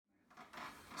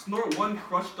snort one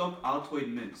crushed up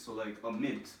Altoid mint, so like a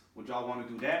mint. Would y'all want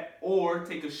to do that, or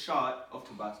take a shot of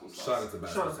Tabasco sauce? Shot of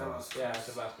Tabasco sauce. Yeah,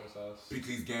 Tabasco sauce.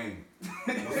 PT's game.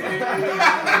 I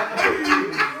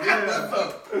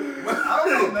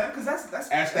don't know, man, because that's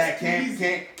Hashtag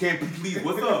can't please.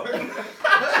 What's up?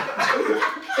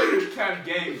 kind of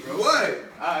game, bro. What?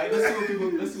 Alright,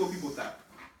 let's see what people think.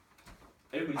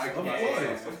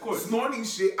 Everybody's Of course. Snorting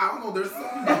shit. I don't know. There's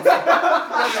something.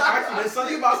 Actually, there's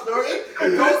something about snorting.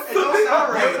 It don't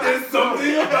sound right. There's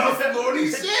something about snorting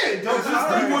shit.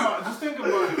 Just think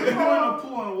about it. If you're in a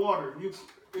pool in water,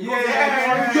 Yo,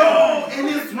 and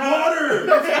it's water.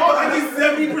 And it's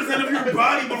 70% of your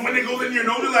body, but when it goes in your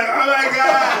nose, it's like, oh my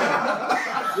god.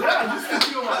 Yeah, just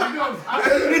think about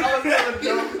it.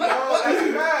 Yo, fuck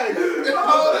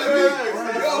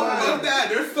that.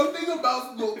 There's something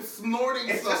about snorting.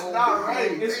 It's just not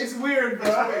right. It's weird,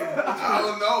 bro. I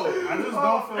don't know. I just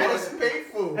don't feel like It's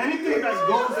painful. anything that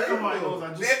goes through my nose.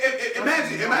 I just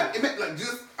Imagine, like,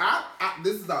 just,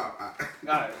 this is how,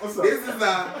 Alright, what's up? this is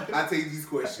how I take these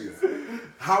questions.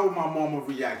 How would my mama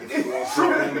react if she walks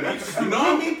up on me? You know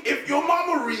what I mean? If your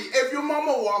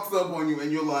mama walks up on you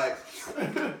and you're like,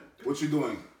 what you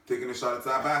doing? Taking a shot of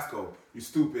Tabasco. You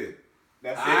stupid.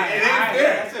 That's It ain't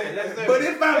there. That's it. But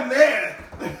if I'm there,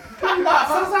 I'm dead.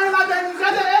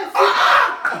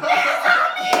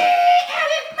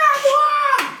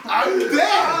 It's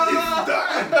done.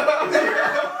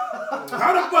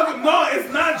 How the fuck? No,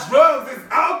 it's not drugs. It's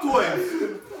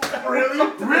Altoids.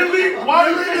 really? Why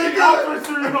are you taking Altoid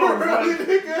through your nose?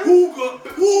 Who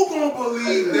gonna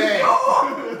believe that?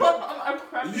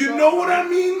 You know what I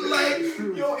mean? Like,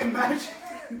 Yo, imagine.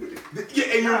 yeah,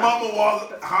 and your mama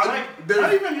walks.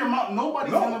 Not even your mom.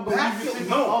 Nobody's gonna believe you taking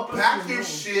Altoid pack through your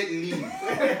nose. shit, leave.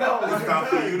 It's time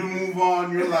for you to move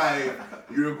on. You're like,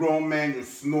 you're a grown man. You're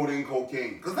snorting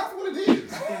cocaine, cause that's what it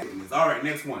is. All right,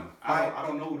 next one. I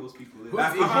don't know who those people is.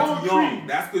 That's because you're too young.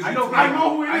 That's because I you're know. too I young. know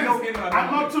who it is. I know him.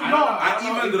 I'm not too young.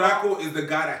 Ivan Draco is the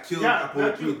guy that killed Yeah, Apollo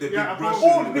that Creed, the dude. big Yeah, Russian,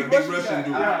 Oh, the big Russian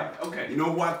dude. Yeah. Okay. You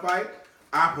know who I fight?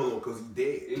 Apollo, cause he's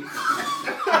dead.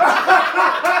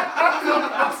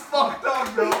 That's fucked up,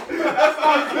 bro. That's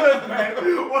not good,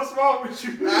 man. What's wrong with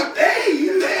you? Hey,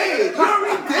 he's dead. You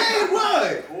already dead.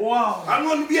 What? Wow. I'm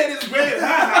gonna be at his grave.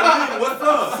 Hi, what's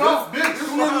up? This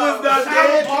nigga's not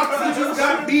dead. He just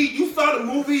got beat. You saw the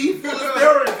movie. He filled with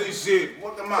steroids and shit.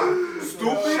 What am I?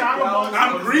 Stupid?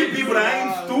 I'm greedy, but I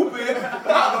ain't stupid. What am I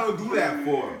gonna do that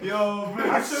for? Yo, man.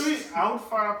 Actually, I would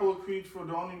fight Apollo Creed for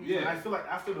the only reason. Yeah. I feel like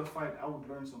after the fight, I would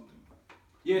learn something.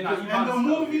 Yeah, nah, In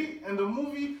the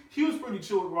movie, he was pretty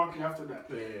chill with Rocky after that.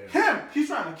 He's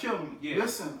trying to kill me. Yeah.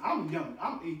 Listen, I'm young.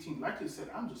 I'm 18. Like I said,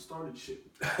 I'm just started shit.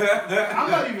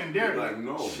 I'm not even there. Like,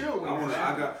 no. Chill with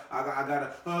I that.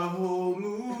 got a whole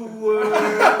new world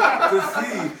to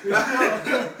see.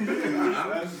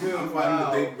 That's good. I'm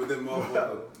fighting with them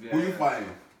motherfucker. Yeah. Who you fighting?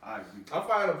 I agree. I'm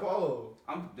fighting Apollo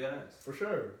I'm dead ass. for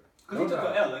sure. Because he took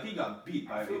an L, like he got beat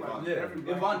by Ivan.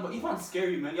 Yeah. Ivan's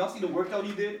scary, man. Y'all see the workout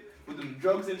he did with the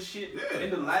drugs and shit in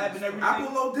the lab and everything?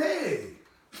 Apollo dead.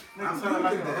 Nigga sounded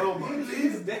like a robot.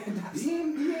 He's dead. He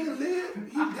ain't live.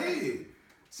 He dead.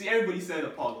 See, everybody said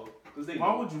Apollo. Because they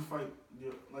Why would you fight?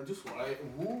 Like just why?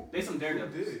 They some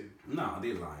daredevils. Nah,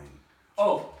 they lying.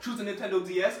 Oh, choose a Nintendo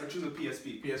DS or choose a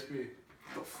PSP? PSP.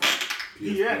 The fuck?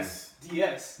 DS.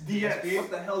 DS. DS. What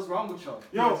the hell's wrong with y'all?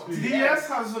 Yo, PSP. DS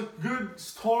has a good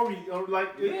story. Or like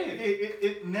Yeah.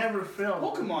 it never failed.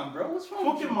 Pokemon, bro. What's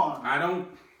wrong with you? Pokemon. I don't.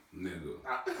 Nigga.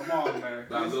 Come on, man.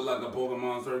 Do I look like a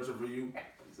Pokemon searcher for you?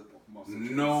 He's a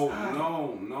Pokemon. No.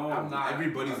 I'm not.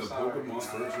 Everybody's I'm a sorry. Pokemon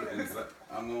searcher. And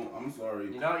I'm sorry.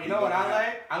 You know what I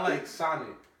like? I like Sonic.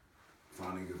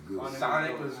 Sonic is good.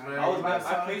 Sonic was very.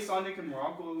 I played Sonic in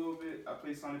Morocco a little bit. I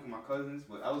played Sonic with my cousins,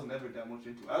 but I was never that much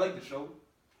into it. I like the show,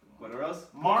 but or else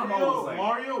Mario was like,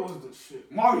 Mario was the shit.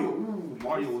 Mario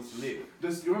was lit.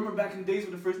 You remember back in the days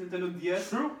with the first Nintendo DS?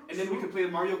 True. And then we could play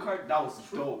Mario Kart. That was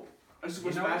dope. And Super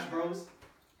You know Smash what? Bros.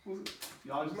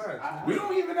 Y'all just We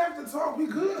don't even have to talk. We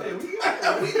good. We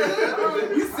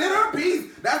good. We said our piece.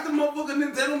 That's the motherfucking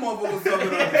Nintendo motherfucker stuff all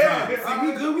the time.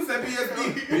 See, we good. We said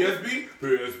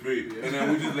PSP. And then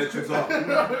we just let you talk.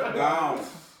 Down.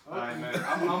 Alright, man.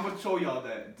 I'm gonna show y'all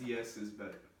that DS is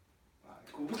better. Alright,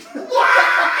 cool.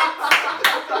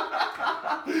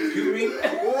 Excuse me?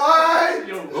 What?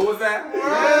 Yo, What was that?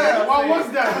 Yeah, what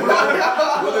was that, bro?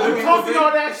 What did the You people talking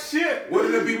all say? that shit. What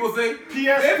did the people say?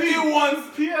 PSP. 51's.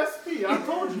 PSP. I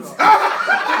told you.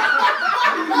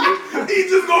 He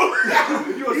just gonna.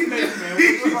 you a snake, man.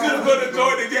 He's just gonna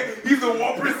join the game. He's the 1%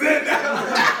 that.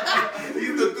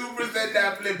 He's the 2%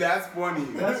 that flip. That's funny.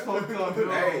 That's fucked up,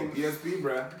 bro. Hey, PSP,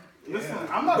 bruh. Listen,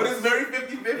 I'm not. But it's very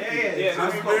 50-50. Yeah.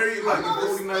 I'm very like I'm not a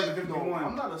 49 to snake, though. 51.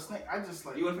 I'm not a snake. I just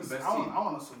like. You went for best I team.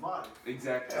 want to survive.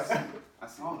 Exactly. I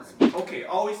see. I wanna Okay. Okay,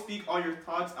 always speak all your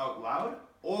thoughts out loud,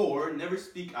 or never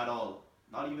speak at all.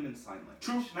 Not even in sign language.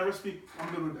 True. Never speak.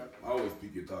 I'm good with that. Always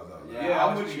speak your thoughts out loud. Yeah,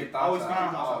 I'm with you. Always speak your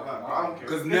out thoughts out loud. I don't care.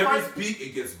 Because If never I- speak,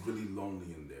 it gets really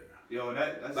lonely in there. Yo,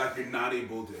 that's Like you're not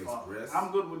able to express.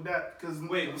 I'm good with that because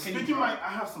Wait, can you speaking draw? I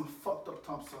have some fucked up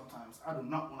thoughts sometimes. I do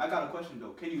not want. I got a question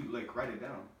though. Can you like write it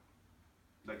down?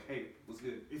 Like, hey, what's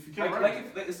good? If you can't Like, write like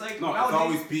it, if, it's like No, it's nowadays.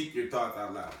 always speak your thoughts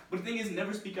out loud. But the thing is,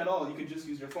 never speak at all. You could just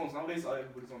use your phones. Nowadays,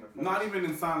 everybody's on their phones. Not even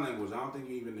in sign language. I don't think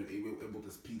you're even able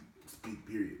to speak.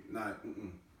 Period. Not.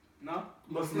 No.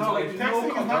 but no, like, texting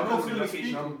is not no considered communication.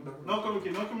 speaking. No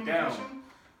communication.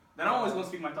 Then I'm always gonna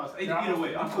speak my thoughts. Hey, Yeah, either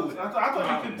way, I'm cool with I that.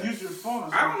 thought you could use your phone.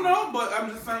 Or something. I don't know, but I'm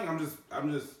just saying. I'm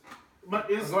just. But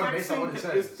it's I'm going based on what it texting.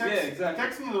 says. It's Yeah, exactly.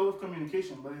 Texting is a little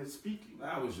communication, but it's speaking.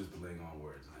 I was just playing on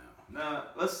words now. Nah,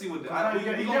 let's see what. You We got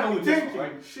gonna me go with this thinking.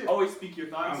 one, right? Shit. Always speak your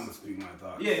I'm thoughts. gonna speak my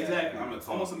thoughts. Yeah, exactly. I'm gonna talk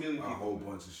Almost a million a people. whole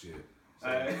bunch of shit.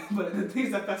 So, But the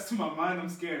things that pass through my mind, I'm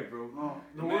scared, bro.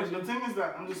 No, the thing is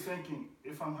that I'm just thinking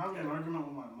if I'm having an argument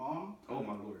with my mom, Oh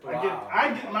my lord.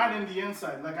 I get mad in the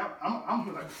inside. Like I'm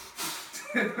here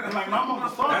like, and like my mom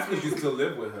that's starts. because you still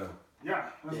live with her. Yeah,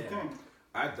 that's the thing.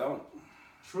 I don't.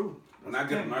 True. When I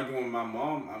get an argument with my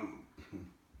mom,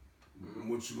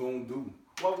 what you gonna do?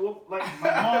 Well, like my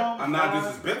mom. I'm not dad,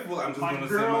 disrespectful. I'm just my gonna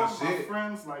girl, say my my shit.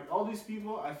 friends, like all these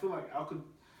people. I feel like I could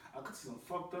see some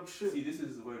fucked up shit. See, this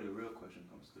is where the real question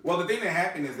comes to. Well, the thing that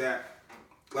happened is that,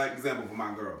 like, example for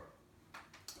my girl,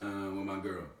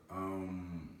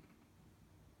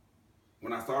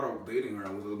 when I started dating her, I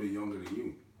was a little bit younger than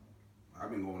you.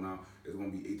 I've been going out. It's gonna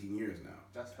be 18 years now.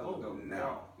 That's hella dope.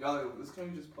 now. Y'all,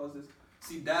 can we just pause this?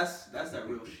 See, that's that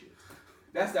real shit.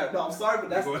 That's that. No, I'm sorry, but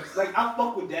that's like I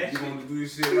fuck with that You shit. gonna do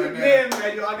this shit right now? Yeah,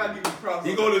 man, yo, I gotta give you props.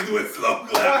 You gonna do it slow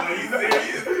clap? Are you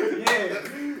serious? Yeah.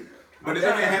 But the thing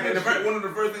that happened, one of the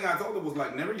first things I told her was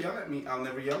like, never yell at me. I'll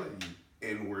never yell at you,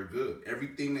 and we're good.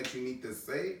 Everything that you need to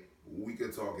say, we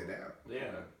could talk it out.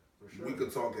 Yeah, for sure. We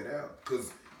could talk it out,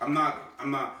 cause I'm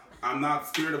not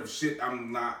scared of shit.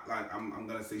 I'm not like I'm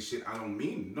gonna say shit I don't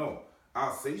mean. No,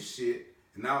 I'll say shit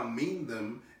and I'll mean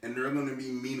them, and they're gonna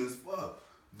be mean as fuck.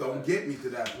 Don't get me to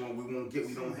that point.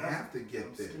 We don't have to get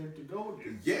I'm there. scared to go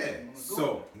there. Yeah.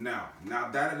 So now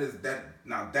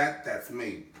that's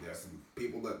made. There's some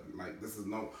people that like this is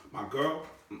my girl.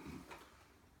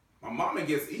 My mama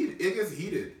gets heated. It gets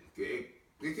heated. It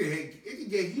can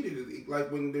get heated.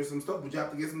 Like when there's some stuff, but you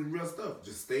have to get some real stuff.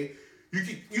 Just stay.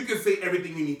 You can say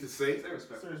everything you need to say. Stay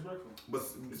respectful. Stay respectful. But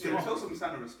Show some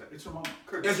sign of respect. It's your mom.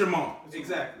 that's your mom.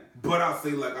 Exactly. But I'll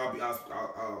say like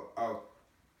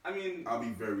I mean, I'll be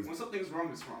very. when something's wrong,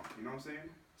 it's wrong. You know what I'm saying?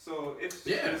 So if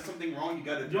Yeah. there's something wrong, you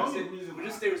gotta The address only it. reason But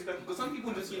just stay respectful. Because some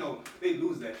people just, they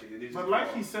lose that shit. They just But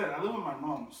like he said, I live with my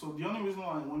mom. So the only reason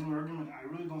why when we're arguing, I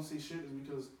really don't say shit is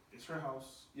because it's her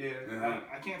house. yeah.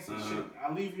 I can't say shit.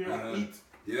 I leave here, I eat.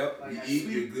 Yep. Like, You I eat.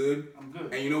 sleep. You're good. I'm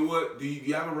good. And you know what? Do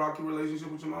you have a rocky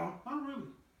relationship with your mom? Not really.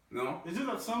 No. It's just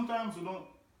that sometimes we don't,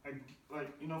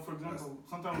 for example,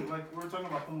 sometimes like we're talking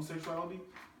about homosexuality.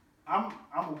 I'm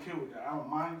okay with that. I don't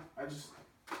mind. I just,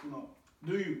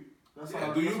 do you? That's Yeah,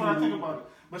 how. do That's you, what I boo? think about it.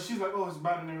 But she's like, oh, it's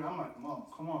bad and everything. I'm like, Mom,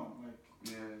 come on,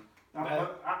 like. Yeah.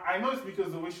 But I know it's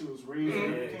because the way she was raised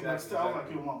and everything. But still, I was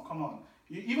like, yo, Mom, come on.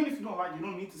 Even if you don't like, you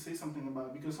don't need to say something about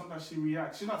it because sometimes she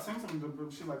reacts. She's not saying something,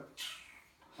 but she's like.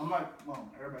 I'm like,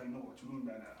 Mom, everybody know what you mean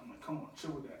by that. I'm like, come on,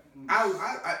 chill with that. And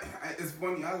It's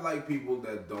funny. I like people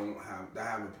that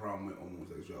have a problem with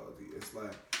homosexuality. It's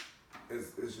like,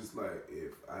 it's just like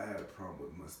if I had a problem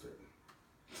with mustard.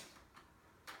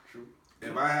 True.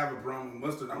 If I have a problem with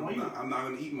mustard, I'm Don't eat not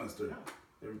gonna eat mustard.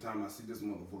 Yeah. Every time I see this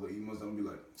motherfucker eat mustard, I'm gonna be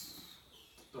like,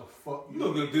 The fuck you?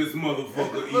 look at this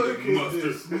motherfucker Look eating at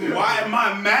mustard. this. Why am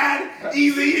I mad?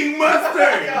 He's eating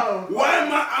mustard. Yo. Why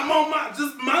am I'm on my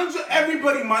just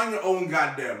everybody mind your own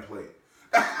goddamn plate.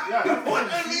 Yeah, You know what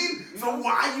I mean? So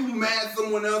why you mad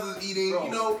someone else is eating,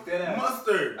 Bro, dead ass.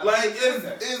 mustard? I Like like it's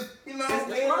It's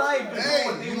their life.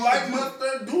 hey, you like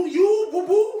mustard? Do you, boo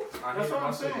boo? That's what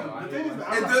I'm saying. The thing is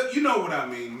that And you know what I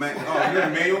mean, man. Oh, you're a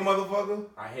mayo motherfucker?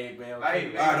 I hate mayo. I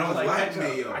hate mayo. I don't like like ketchup.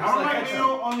 mayo. I just don't like like ketchup.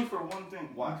 mayo only for one thing.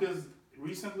 Why? Because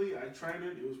recently I tried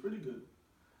it. It was pretty good.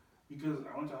 Because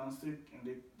I went to Unstick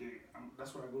and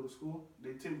that's where I go to school.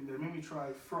 They made me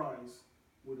try fries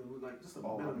with just a bit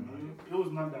of mayo. It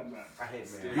was not that bad. I hate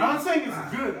mayo. I'm not saying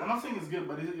it's good. I'm not saying it's good,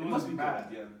 but it It must be bad.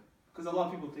 bad, yeah. Because a lot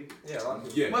of people take it. Yeah, a lot of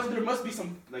people. Yeah. There must be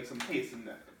some taste in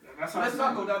that. That's how Let's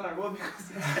not go down that road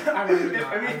because I really if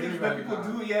not. everything that people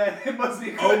do, yeah, it must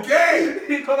be good. Okay.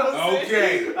 You know what I'm saying?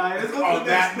 Okay. Alright, let's go to On the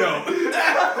that next note.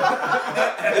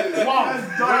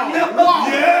 Wow.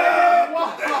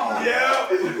 Yeah.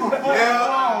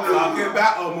 Talking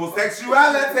about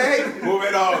homosexuality.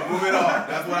 Moving on.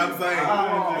 That's what I'm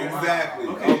saying. Exactly.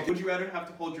 Okay. Would you rather have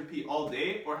to hold your pee all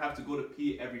day or have to go to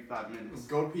pee every 5 minutes?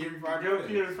 Go to pee every 5 Go minutes.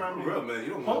 pee every 5 minutes. Real man, you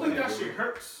don't want Holding that shit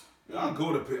hurts. I'll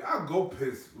go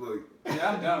piss. Like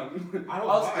Yeah, I'm down. I'll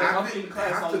I'll be in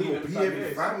class. have I'll to leave go every pee 5 every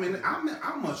minutes. 5 minutes.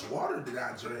 How much water did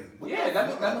I drink? What Yeah, the that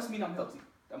fuck? must mean I'm healthy.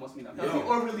 That must mean I'm Yo. healthy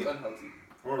or really unhealthy.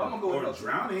 Or, I'm gonna go with or healthy.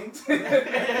 drowning.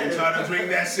 And trying to drink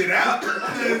that shit out.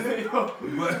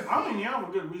 But I mean, you have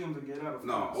a good reason to get out of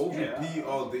no, class. hold your Yeah. pee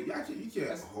all day. You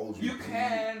can't hold your You pee.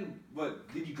 can,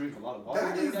 but did you drink a lot of water?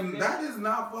 That is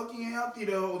not fucking healthy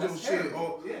to hold That's your shit.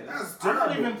 terrible. Oh, Yeah. that's I'm not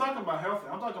terrible. even talking about healthy.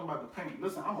 I'm talking about the pain.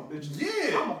 Listen, I'm a bitch.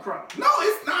 Yeah. I'm gonna cry. No,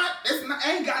 it's not.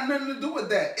 Ain't got nothing to do with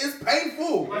that. It's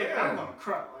painful. Like, I'm gonna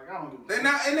cry. Like, I don't give a And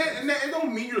that it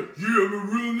don't mean you're, yeah, I'm a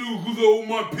real nigga because I hold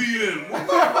my pee in. What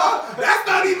the fuck? That's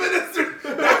not even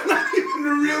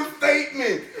the real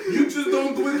statement. You just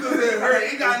don't do it because it hurt. It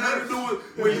ain't got nothing to do with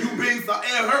when you being so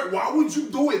it hurt. Why would you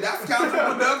do it? That's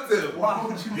counterproductive. Why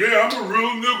would you? Yeah, I'm a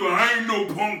real nigga. I ain't no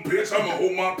punk bitch. I'ma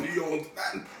hold my pee all the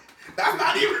time. That's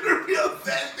not even the real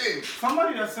sentence.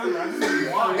 Somebody that said that, I just say,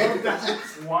 why?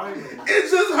 Why? It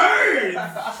just hurts.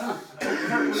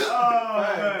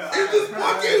 Oh, It just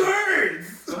fucking hurts.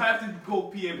 So I have to go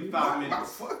pee every 5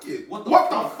 minutes. Fuck it. What the What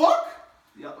fuck? the fuck?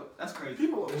 Yeah, that's crazy.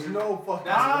 people. There's no fucking.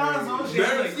 That's so crazy.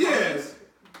 There's- yes.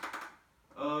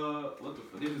 What the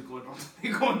fuck? They're just going on.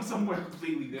 They're going somewhere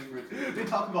completely different. They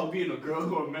talk about being a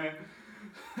girl or a man.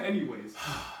 Anyways,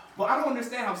 but I don't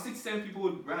understand how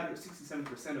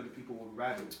 67% of the people would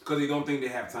rather. Because they don't think they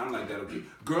have time like that. Okay,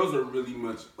 girls are really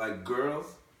much like girls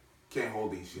can't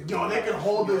hold these shit. Yo, they can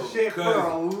hold this shit for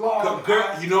a long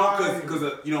you know, time.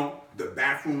 because you know the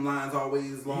bathroom line's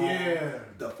always long. Yeah.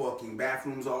 The fucking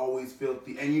bathrooms are always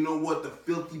filthy, and you know what? The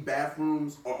filthy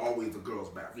bathrooms are always the girls'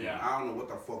 bathroom. Yeah. I don't know what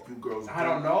the fuck you girls do I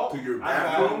don't know. to your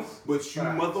I don't bathrooms, know. but you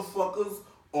Facts. motherfuckers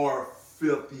are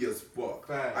filthy as fuck.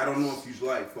 Facts. I don't know if you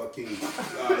like fucking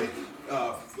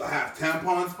have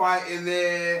tampons fight in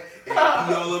there and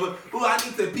pee all over. Oh, I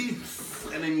need to pee.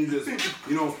 And then you just,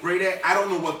 spray that. I don't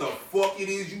know what the fuck it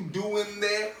is you do in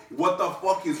there. What the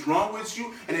fuck is wrong with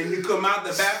you? And then you come out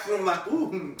the bathroom like,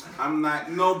 ooh, I'm not,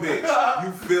 no bitch.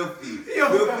 You filthy.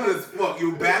 Filthy as fuck.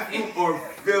 Your bathroom or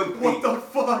filthy. What the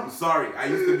fuck? I'm sorry. I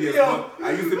used to be a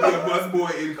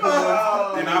busboy in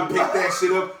Queens, and I picked that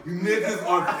shit up. You niggas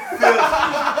are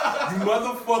filthy. You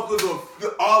motherfuckers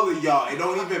are all of y'all. It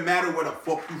don't even matter where the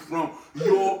fuck you from.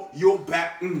 Your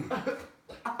back.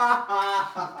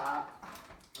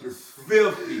 You're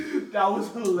filthy. That was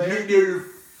hilarious. You're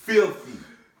filthy.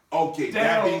 Okay,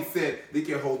 that Damn. being said, they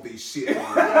can hold their shit.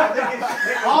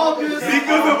 all this.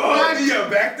 Because of all,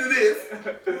 back to this.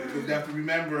 Because you have to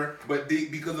remember,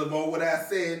 because of all what I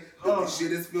said, the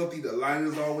shit is filthy, the line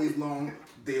is always long,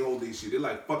 they hold their shit. They're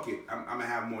like, fuck it, I'm gonna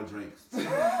have more drinks. The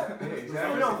filth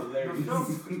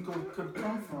could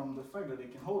come from the fact that they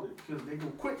can hold it because they go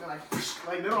quick and like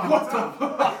they don't have time.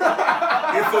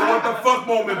 It's a what the fuck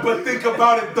moment, but think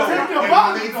about it though. Think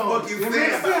about it it makes though. fucking It makes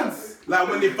sense. sense. Like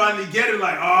when they finally get it,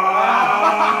 like,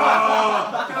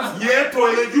 yeah,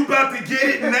 toilet, you about to get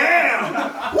it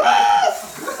now.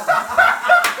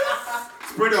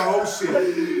 Spray the whole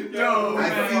shit. Yo,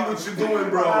 I see what you're doing,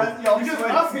 bro. Because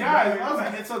us guys, I was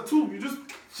like, it's a tube. You just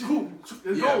scoop.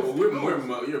 It Yeah, goes.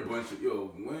 well, you're a bunch of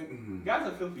when guys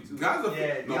are filthy too. guys are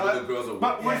Yeah, no, y'all- but the girls are.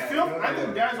 But with film, I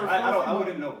think guys are. I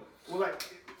wouldn't know. Well, like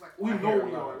we know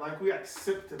we are. Like we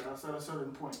accept us at a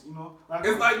certain point. Like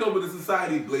It's like no, but the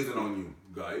society is blazing on you,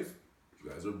 guys. You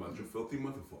guys are a bunch of filthy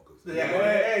motherfuckers. Yeah,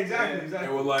 exactly.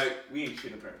 And we're like, We ain't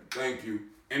shit apparently. thank you.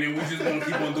 And then we just gonna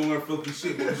keep on doing our filthy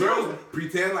shit. But girls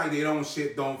pretend like they don't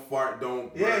shit, don't fart,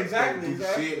 don't Yeah, exactly, don't do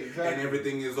exactly, shit, exactly. and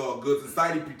everything is all good.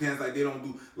 Society pretends like they don't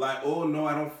do like, oh no,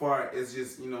 I don't fart. It's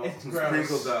just It's some gross.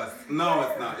 sprinkle dust. No,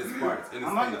 it's not. It's farts. And it's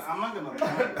I'm things. not gonna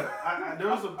lie. There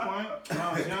was a point when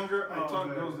I was younger. I thought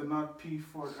girls did not pee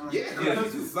for it. Yeah,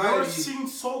 because society- girls seem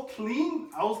so clean.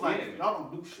 I was like, Yeah. y'all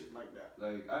don't do shit like that.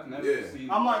 Like I've never Yeah.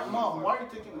 seen. I'm like, Mom, why are you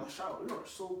taking a shower? You are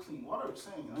so clean. What are you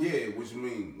saying? Yeah, what you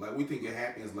mean? Like we think it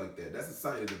happens like that. That's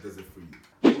society that does it for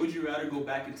you. Would you rather go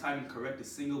back in time and correct the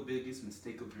single biggest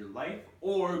mistake of your life,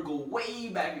 or go way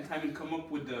back in time and come up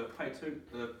with the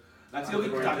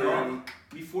Pythagorean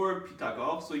before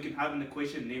Pythagoras, so you can have an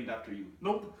equation named after you?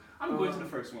 Nope. I'm going to the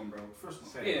first one, bro. First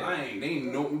one. Yeah. I ain't. They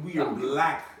ain't no. We are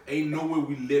black. Ain't nowhere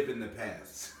we live in the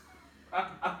past.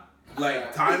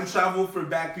 Like time travel for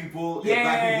black people,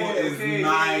 is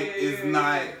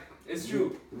not. It's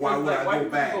true. Why would I go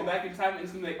back? Go back in time and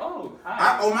it's gonna be like, oh,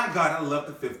 hi. Oh my God, I love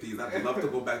the 50s. I'd love to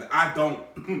go back there. I don't.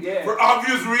 Yeah. For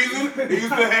obvious reasons, they used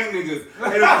to hang niggas.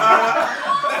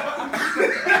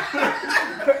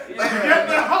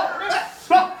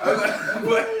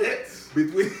 But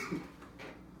between,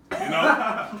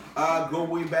 go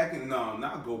way back in. No,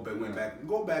 not go back. Went back.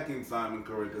 Go back in time and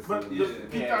correct this. But the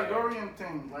Pythagorean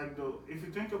thing, like though, if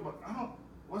you think about,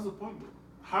 what's the point though?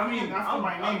 After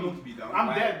my name,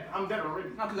 I'm dead. I'm dead already.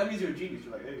 No, because that means you're a genius.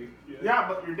 You're like, hey. Yeah,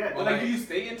 but you're dead. Or like, do you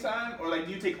stay in time, or like,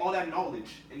 do you take all that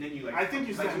knowledge and then you like? I think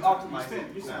you like stay. you optimize it.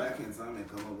 You go back in time and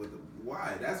come up with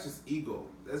why? That's just ego.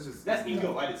 That's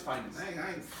ego at its finest.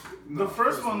 The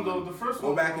first one.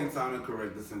 Go back in time and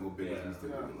correct the single biggest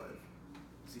mistake of your life.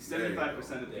 See,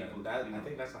 75% of people. I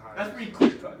think that's the hardest. That's pretty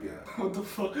clear cut. Yeah. What the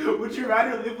fuck? Would you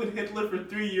rather live with Hitler for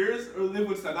 3 years or live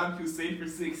with Saddam Hussein for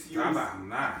 6 years? I'm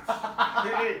not.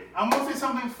 Hey, I'm gonna say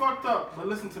something fucked up, but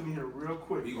listen to me here real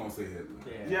quick. You gonna say Hitler?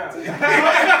 Yeah.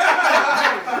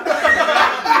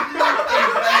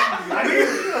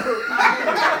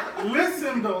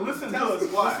 Listen though. Listen though.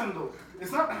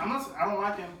 It's not. I don't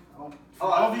like him. For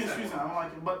obvious reason, I don't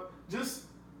like him. But just,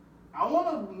 I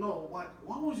want to know what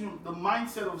was the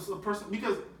mindset of a person,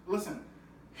 because listen,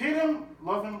 hate him,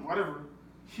 love him, whatever.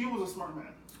 He was a smart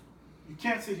man. You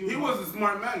can't say he was a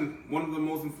smart man. One of the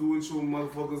most influential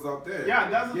motherfuckers out there. Yeah,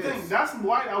 that's the thing. That's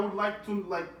why I would like to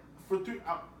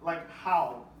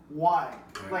how, why,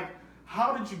 right.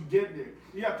 How did you get there?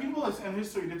 Yeah, people in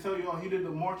history, they tell you, oh, he did the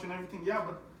march and everything. Yeah,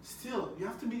 but still, you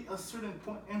have to be a certain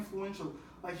point influential.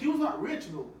 Like, he was not rich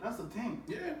though. That's the thing.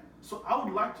 Yeah. So I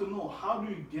would like to know, how do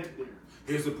you get there?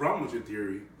 Here's the problem with your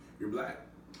theory. You're black.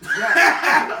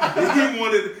 Yeah. he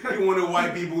wanted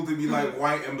white people to be like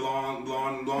white and blonde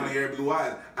hair, blue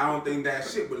eyes. I don't think that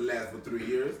shit would last for 3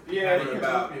 years. Yeah.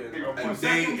 About a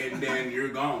day and then you're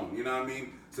gone. You know what I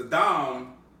mean?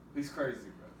 Saddam. He's crazy,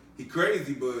 bro. He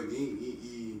crazy, but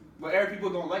he. But Arab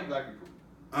people don't like black people.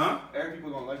 Huh? Arab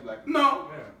people don't like black people. No.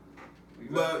 Yeah.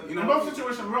 But in both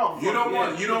situations, we're all you don't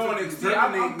want to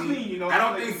exterminate I'm clean, you know. I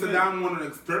don't think Saddam wanted to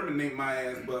exterminate my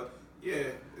ass, but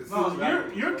yeah. No,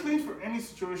 you're clean for any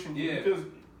situation. Yeah. Because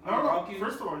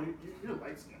first of all, you're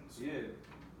light skinned. So. Yeah.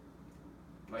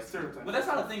 Like stereotype. But that's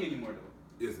not a thing anymore though.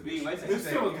 Is it? Being light skinned. It's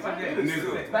still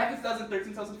back in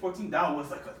 2013, 2014, that was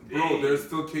like a thing. Bro, there's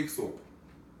still cake soap.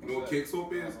 You know what cake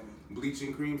soap is?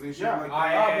 Bleaching creams and shit like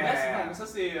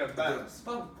that. But that's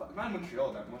not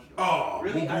Montreal that much. Oh,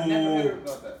 really? I've never heard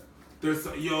about that. There's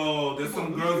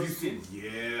some girls you see.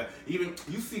 Yeah, even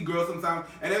you see girls sometimes,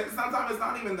 and sometimes it's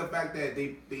not even the fact that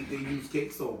they use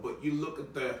cake soap, but you look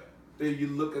at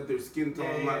their skin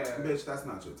tone, like, bitch, that's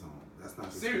not your tone. That's not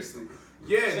your seriously. Skin tone.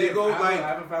 Yeah, they go I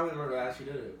have a family member that actually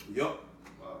did it. Yup.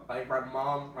 Like my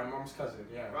mom's cousin,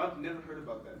 yeah. Bro, I've never heard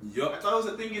about that. Yup. I thought it was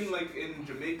a thing in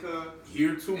Jamaica.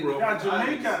 Here too, bro. Yeah,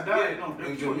 Jamaica. They're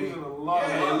using it a lot.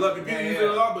 Yeah, a lot of people use it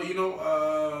a lot, but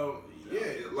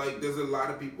like there's a lot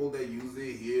of people that use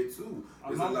it here too.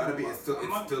 There's a lot of people. It's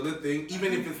still a thing,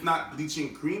 even if it's not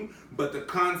bleaching cream. But the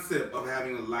concept of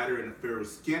having a lighter and a fairer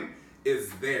skin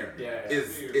is there. Yeah,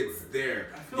 it's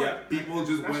there. People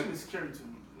just went. It's scary to me.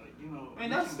 I mean,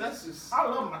 that's just. I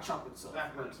love my chocolate, so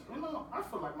that hurts. I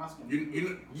feel like my skin.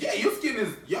 Your skin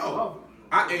is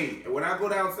when I go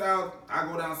down south,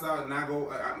 and I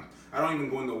don't even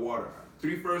go in the water.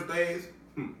 3 first days,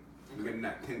 I'm getting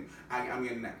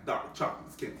that dark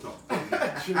chocolate skin tone. I'm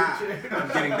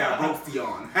getting that roasty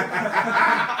on.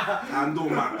 I'm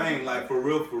doing my thing, like for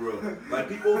real. Like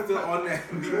people are still on that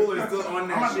I'm shit.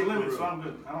 at the limit, so I'm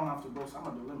good. I don't have to roast. I'm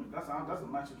at the limit. That's the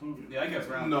match you can get. Yeah, I guess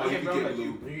brown. No, you can get like blue.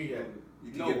 you.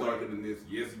 You can get darker than this.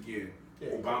 Yes, you can.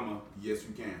 Yeah, Obama, yes,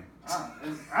 you can.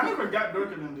 I never got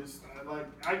darker than this.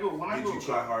 Did you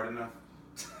try hard enough?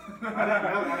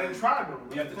 I didn't try though.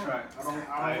 You have to try.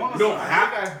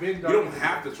 You don't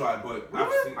have to try, but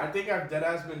really? I think I've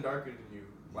deadass been darker than you.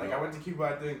 Like I went to Cuba,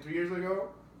 I think 3 years ago.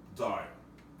 Dark.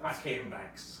 I came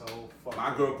back so fucking.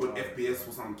 My girl put FPS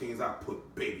for some kings. I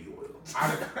put baby oil.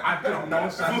 I put no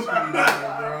sunscreen,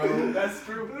 bro. That's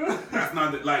true. That's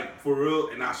not like for real,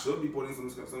 and I should be putting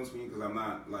some sunscreen because I'm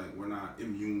not we're not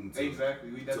immune to. Exactly,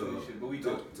 we definitely should, but we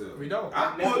don't. We don't.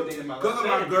 I put because of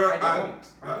my girl.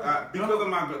 Because of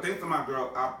my girl. Thanks to my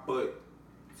girl, I put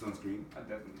sunscreen. I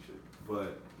definitely should.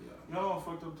 But You know what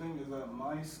fucked up thing is that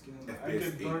my skin, I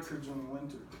FPS get 8. darker during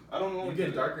winter. I don't know. You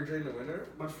get darker during the winter?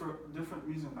 But for different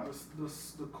reasons.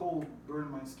 The cold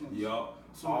burned my skin. Yup.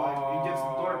 So like, it gets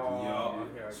dark.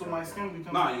 Yeah. So my skin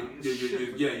becomes Nah,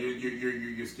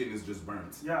 shit. your skin is just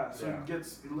burnt. Yeah, so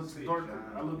it looks darker.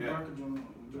 I look darker during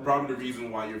Probably the reason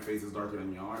why your face is darker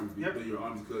than your arms, Yep. your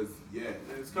arms, because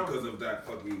it's covered. because of that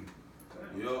fucking.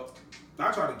 Yup.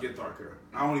 I try to get darker.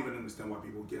 I don't even understand why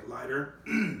people get lighter.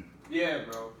 Yeah,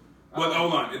 bro. But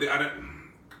hold on, it's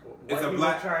a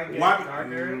black. Try and get Why?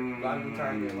 darker. Black people try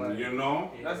and get lighter. You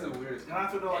know. That's the weirdest. And I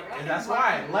feel like, And that's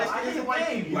why light skin is a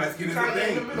thing. Light skin is Try a to get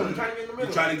in thing. the middle. Try to get in the middle.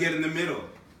 You try to get in the middle.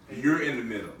 You're in the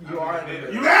middle. You are in the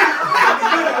middle. you are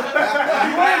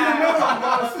in the middle of a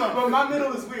lot of stuff. But my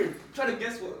middle is weird. Try to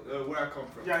guess where I come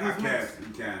from. Yeah, I he's can't. mixed.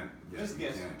 You can. Yes, Just you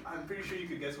guess. can. I'm pretty sure you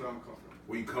could guess where I'm come from.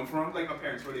 Where you come from? Like my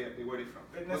parents, where they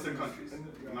from? What's their countries?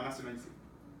 Yeah. My nationality.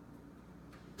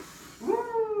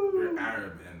 You're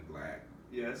Arab and black.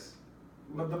 Yes.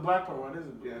 But the black part, what is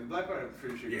it? Yeah, black part, I'm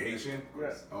pretty sure. You're Haitian?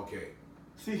 Yes. Okay.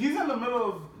 See, he's in the middle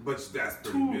of But that's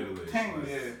pretty two middle-ish. things. Like,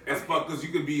 Yeah. it's fuck, because you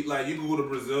could be, like, you can go to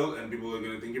Brazil and people are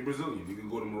going to think you're Brazilian. You can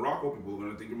go to Morocco, people are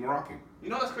going to think you're Moroccan. You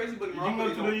know what's crazy? But in You Morocco, go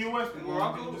they to the don't- US, in people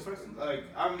Morocco, think you're just like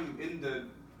I'm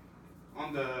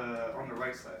on the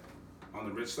right side. On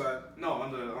the rich side? No,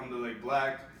 on the like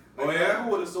black. Oh, Like, yeah?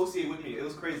 People would associate with me. It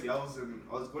was crazy. I was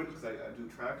going because I do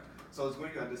track, so I was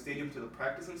going at the stadium to the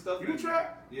practice and stuff. You do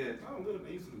track? Yeah. I don't good.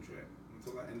 I used to do track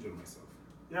until I injured myself.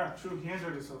 Yeah, true. He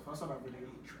injured himself. I saw that video.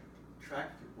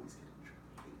 Track. Your boys get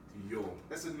track. Yo.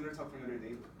 That's what we were talking the other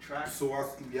day. Track. So I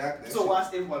see that So shit,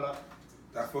 watch it, voilà.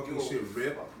 that fucking Yo, shit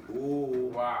rip. fuck.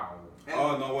 Ooh. Wow. And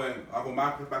Oh, no way. I go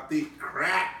my papi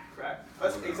crack. crack.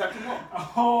 That's exactly one.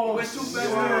 Oh, Went too fast.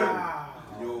 shit.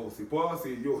 Yo, c'est pas,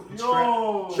 c'est yo.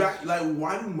 Yo. Track, like,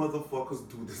 why do motherfuckers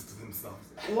do this to themselves?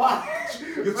 Why?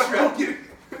 You're tracking.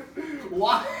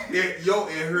 Why? It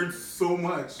hurts so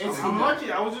much. I'm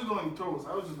lucky. I was just doing throws.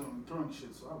 I was just doing throwing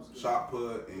shit, so I was good. Shot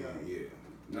put and yeah.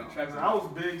 No. Track. I was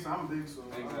big, so I'm big, so.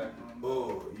 Exactly.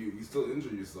 Oh, you still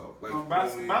injure yourself. Like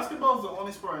only- Basketball is the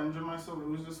only sport I injured myself. It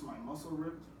was just my muscle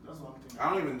ripped. That's one thing. I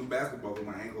don't even do basketball because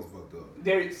my ankle's fucked up.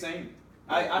 They're the same.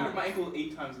 I hurt my ankle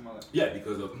 8 times in my life. Yeah,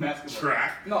 because of Basketball.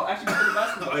 track. No, actually because of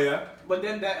basketball. Oh yeah. But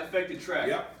then that affected track.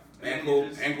 Yep. And Ankle you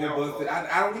just busted. downfall.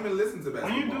 I don't even listen to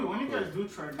basketball. When you guys do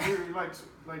track, you're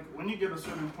like when you get a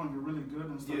certain point, you're really good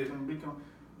and stuff, Yeah. and become.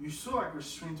 You're so like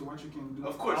restrained to what you can do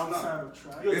Of course not. outside of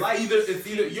track. You're like- It's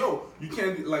either yo, you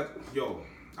can't be like yo.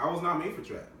 I was not made for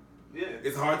track. Yeah.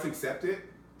 It's hard to accept it.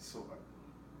 So hard.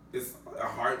 It's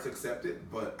hard to accept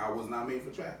it, but I was not made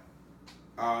for track.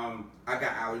 I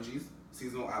got allergies,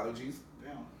 seasonal allergies.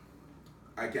 Damn.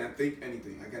 I can't think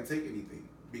anything. I can't take anything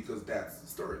because that's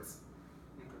steroids.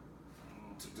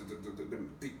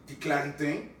 The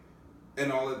clarity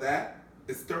and all of that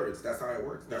is steroids. That's how it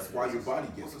works. That's why your body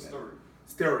gets What's the that. story?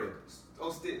 Stéroïdes. Oh,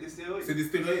 the steroids? C'est des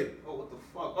stéroïdes. Oh, what the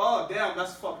fuck? Oh, damn,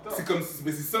 that's fucked up. C'est comme,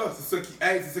 mais c'est ça qui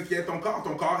aide, c'est ça qui aide ton corps.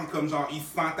 Ton corps est comme genre, il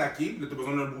se sent attaqué, là t'as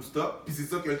besoin d'un boost-up, puis c'est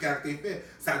ça que le caractère fait.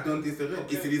 Ça donne des stéroïdes.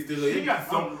 Okay. Et c'est des stéroïdes qui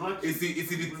sont, et c'est des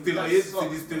stéroïdes, c'est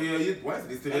des stéroïdes, ouais, c'est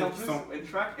des And stéroïdes on qui sont. in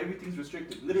track, everything's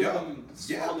restricted. Literally, the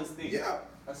smallest thing. Yeah.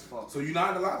 That's fucked. So you're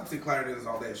not allowed to take Claritin and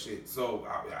all that shit. So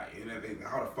how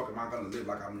the fuck am I gonna live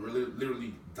like I'm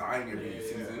literally dying every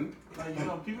season?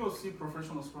 Like people see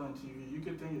professional sport on TV. You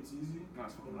could think it's easy. No,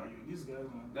 it's But, like these guys,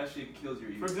 man. That shit kills your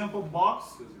For ego. example,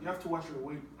 box. You have to watch your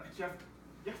weight. Like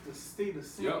you have to stay the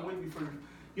same Yep. weight before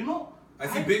you know. I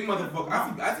see big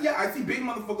motherfuckers. I see big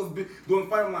motherfuckers doing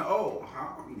fight. I'm like, oh,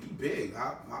 he big.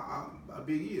 How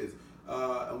big he is?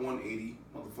 At 180,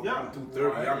 motherfucker. Yeah. I'm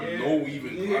 230. I'm Yeah. no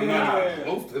even. I'm not even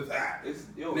close to that.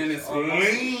 Then it's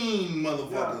lean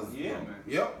motherfuckers. Yeah, man.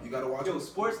 Yep, you gotta watch Yo, it.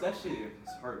 sports, that shit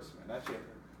hurts, man. That shit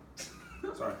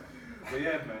hurts. Sorry. But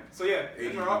yeah, man. So yeah,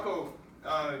 in 80. Morocco,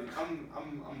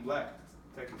 I'm black,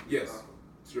 technically. Yes. Morocco.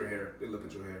 It's your hair. They look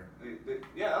at your hair.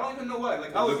 Yeah, I don't even know why.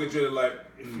 Like They I was. look at you like.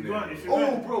 If you're going, if you're Oh,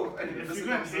 going, bro. if you're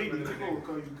going to hate, people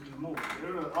call you remote.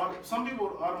 Some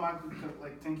people automatically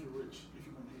like think you're rich if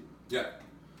you're going to hate. Yeah.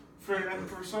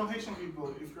 For some Haitian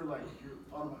people, if you're like you're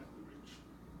automatically rich.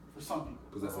 For some people.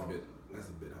 Because that's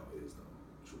a bit how it is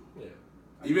though. True.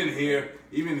 Yeah.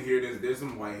 Even here, there's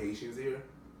some white Haitians here,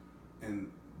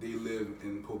 and they live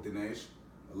in Côte d'Ivoire.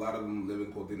 A lot of them live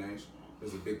in Côte d'Ivoire.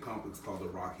 There's a big complex called the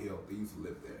Rock Hill. They used to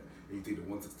live there. And you take the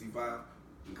 165,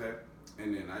 okay?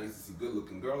 And then I used to see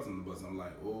good-looking girls on the bus, and I'm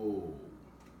like, oh,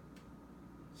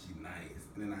 she nice.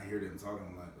 And then I hear them talking,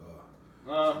 I'm like,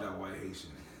 she that white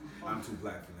Haitian. I'm too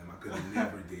black for them. I could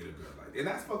never date a girl like that. And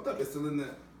that's fucked up. It's still in the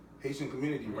Haitian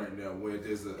community right now where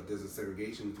there's a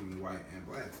segregation between white and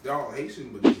blacks. They're all Haitian,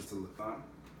 but it's just still a thumb.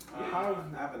 How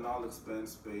I have an all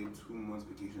expense paid 2 months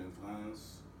vacation in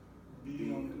France.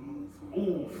 be on the moon?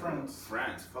 Ooh, France.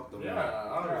 France, fuck the moon.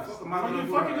 Yeah, Fuck the What moon.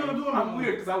 the fuck you gonna do on the I'm moon?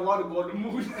 weird because I want to go on the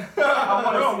moon.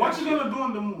 Yo, what you gonna do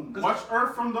on the moon? 'Cause- Watch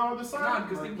Earth from the other Nah, side?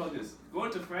 because think about this.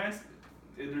 Going to France,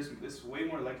 it's way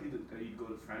more likely that you go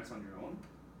to France on your own.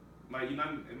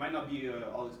 It might not be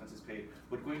all expenses paid,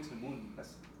 but going to the moon,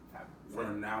 that's For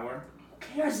an hour, who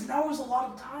cares? An hour's a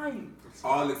lot of time.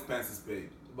 all expenses paid.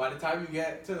 By the time you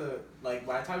get to, like,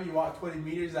 by the time you walk 20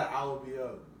 meters, that owl will be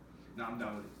up. No, I'm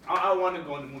done with it. I want to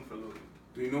go on the moon for a little bit.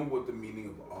 Do you know what the meaning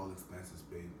of all expenses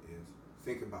paid is?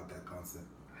 Think about that concept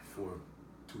for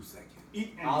 2 seconds.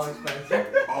 Eat and All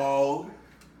expensive. All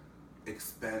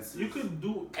expenses. You could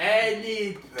do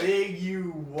Anything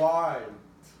you want.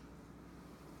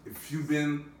 If you've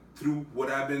been through what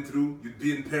I've been through, you'd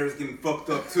be in Paris getting fucked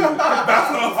up too.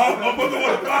 That's what a motherfucker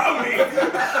would buy me.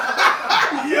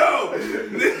 Yo.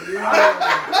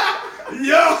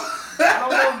 I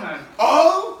don't know, man.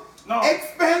 All no.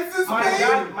 expenses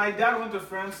paid. My dad went to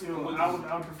France. Yo, I would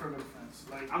prefer to go to France.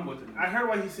 Like I'm going to the moon. I heard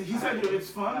what he said. He said, yo, it's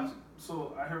fun.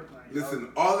 So I heard. Like, Listen,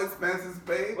 all expenses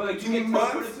paid. Well, like, you 2 get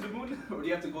months. teleported to the moon, or do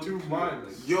you have to go 2 to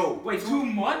months. Yo. Wait, 2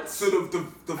 months? So the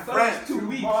I thought French. it was 2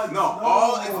 weeks. No,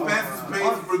 all expenses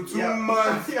paid for 2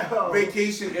 months Yo.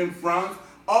 vacation in France.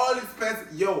 All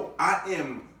expenses. Yo, I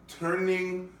am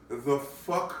turning the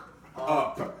fuck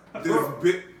up. This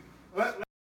bit.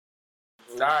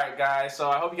 Alright, guys, so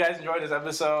I hope you guys enjoyed this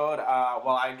episode.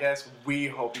 Well, I guess we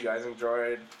hope you guys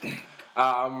enjoyed.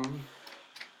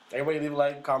 Everybody leave a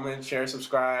like, comment, share,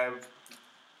 subscribe.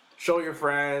 Show your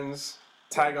friends.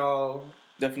 Tag all.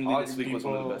 Definitely, All this you week was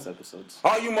one of the people- best episodes.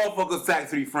 All you motherfuckers tag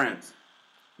 3 friends.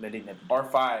 Or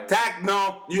 5. Tag,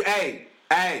 no, you, hey.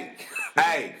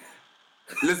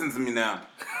 Listen to me now.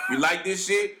 You like this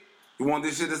shit? You want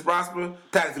this shit to prosper?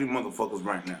 Tag 3 motherfuckers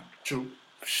right now. True.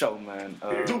 Show, man.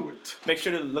 Do it. Make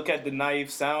sure to look at the Naive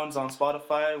Sounds on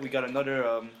Spotify. We got another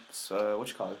what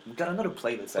you call it? We got another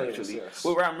playlist actually. Yes.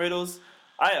 With Rhyme Riddles.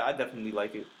 I definitely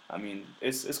like it. I mean,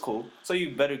 it's cool. So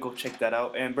you better go check that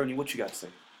out. And Bernie, what you got to say?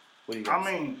 What do you got?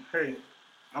 I mean, hey,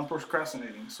 I'm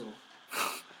procrastinating, so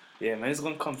Yeah, man, it's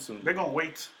gonna come soon. they're gonna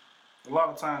wait a lot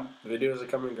of time. Videos are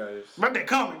coming, guys. But they're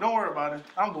coming. Don't worry about it.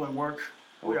 I'm doing work.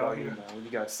 What We out about you, here. man? What you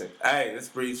got to say? Hey, let's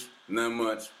preach. Nothing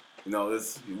much. You know,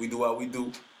 we do what we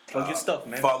do. Plug your stuff,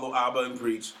 man. Follow Abba and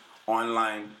Preach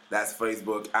online. That's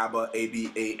Facebook. Abba,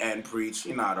 ABAN Preach.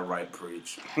 You know how to write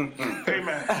Preach. Hey,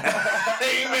 man.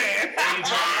 Amen.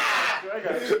 I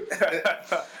got you.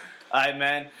 Alright,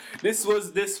 man. This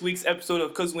was this week's episode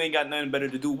of Cause We Ain't Got Nothing Better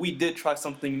to Do. We did try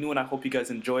something new, and I hope you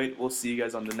guys enjoyed. We'll see you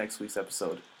guys on the next week's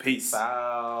episode. Peace.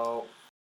 Out.